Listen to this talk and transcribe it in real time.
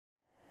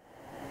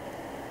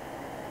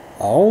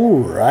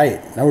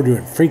Alright, now we're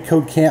doing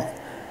FreeCodeCamp,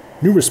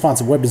 new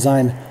responsive web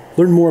design.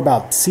 Learn more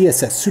about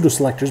CSS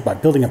pseudo-selectors by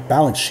building a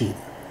balance sheet.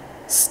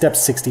 Step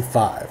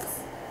 65.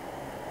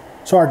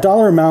 So our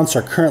dollar amounts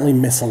are currently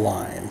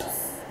misaligned.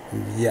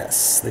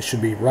 Yes, they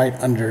should be right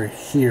under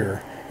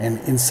here and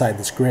inside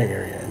this gray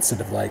area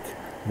instead of like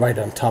right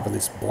on top of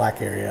this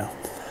black area.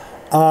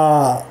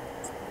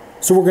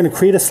 So we're going to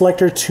create a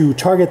selector to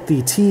target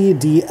the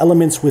TD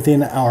elements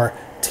within our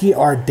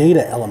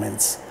tr.data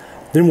elements.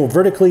 Then we'll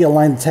vertically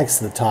align the text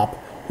to the top,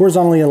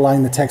 horizontally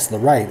align the text to the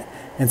right,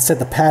 and set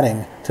the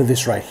padding to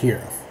this right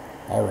here.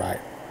 All right.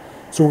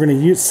 So we're going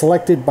to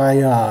select it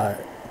by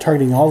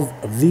targeting all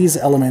of these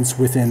elements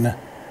within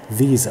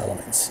these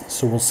elements.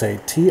 So we'll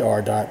say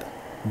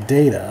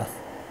tr.data,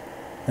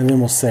 and then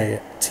we'll say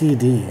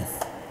td.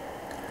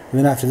 And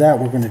then after that,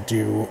 we're going to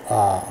do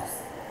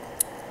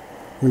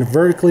we're going to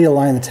vertically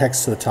align the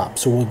text to the top.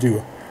 So we'll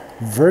do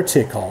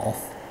vertical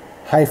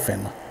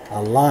hyphen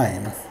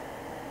align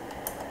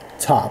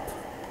top.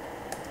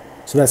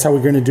 So that's how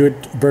we're going to do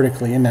it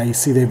vertically. And now you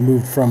see they've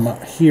moved from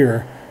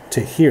here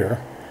to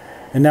here.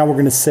 And now we're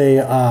going to say,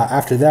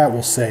 after that,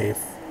 we'll say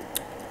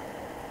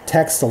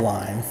text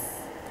align,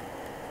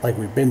 like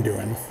we've been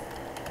doing,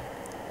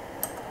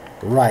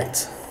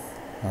 right.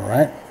 All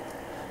right.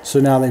 So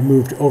now they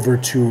moved over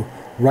to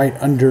right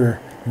under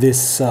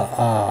this,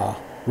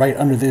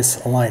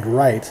 aligned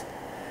right.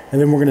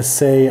 And then we're going to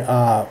say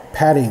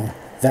padding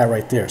that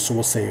right there. So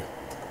we'll say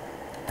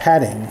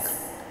padding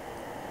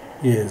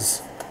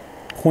is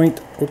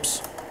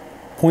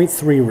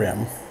 0.3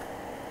 rem,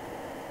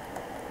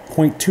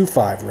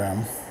 0.25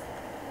 rem,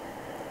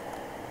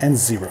 and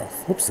 0.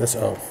 Whoops, that's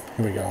O.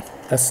 Here we go.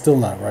 That's still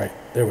not right.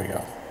 There we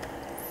go.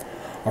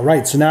 All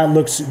right, so now it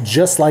looks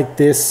just like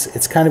this.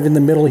 It's kind of in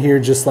the middle here,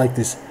 just like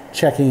this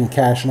checking and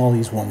cache and all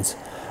these ones.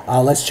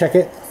 Let's check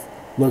it.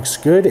 Looks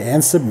good,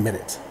 and submit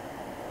it.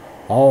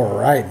 All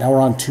right, now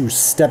we're on to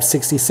step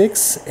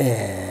 66,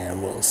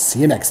 and we'll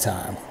see you next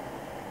time.